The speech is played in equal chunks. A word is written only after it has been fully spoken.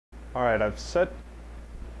Alright, I've set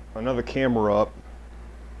another camera up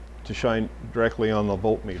to shine directly on the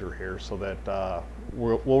voltmeter here so that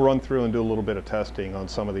we'll run through and do a little bit of testing on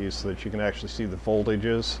some of these so that you can actually see the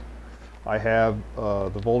voltages. I have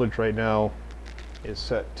the voltage right now is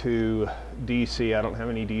set to DC. I don't have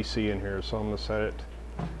any DC in here, so I'm going to set it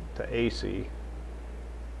to AC.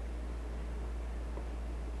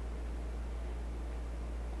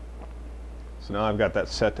 So now I've got that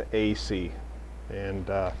set to AC, and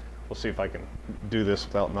we'll see if I can do this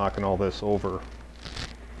without knocking all this over.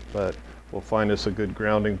 But we'll find us a good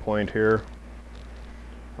grounding point here.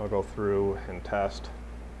 I'll go through and test.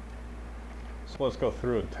 So let's go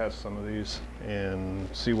through and test some of these and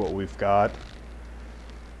see what we've got.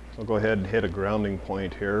 I'll go ahead and hit a grounding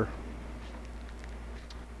point here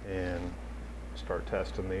and start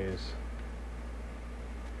testing these.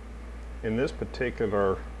 In this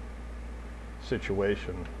particular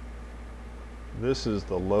situation, this is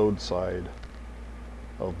the load side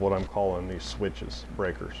of what I'm calling these switches,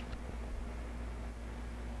 breakers.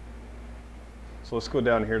 So let's go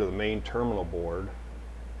down here to the main terminal board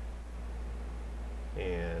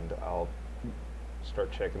and I'll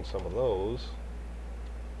start checking some of those.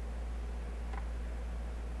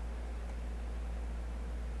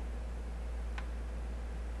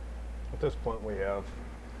 At this point we have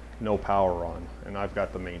no power on, and I've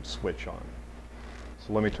got the main switch on.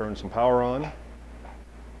 So let me turn some power on.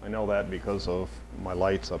 I know that because of my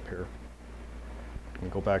lights up here.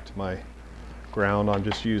 And go back to my ground. I'm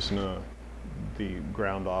just using the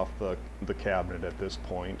ground off the cabinet at this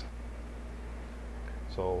point.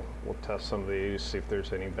 So we'll test some of these, see if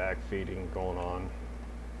there's any backfeeding going on,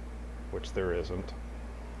 which there isn't.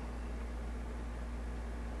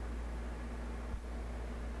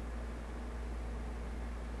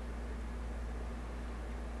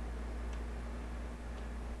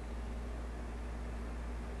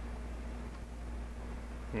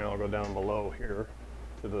 Now I'll go down below here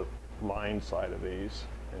to the line side of these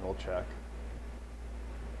and we'll check.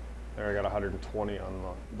 There I got 120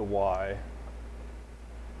 on the Y,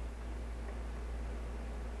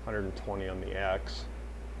 120 on the X.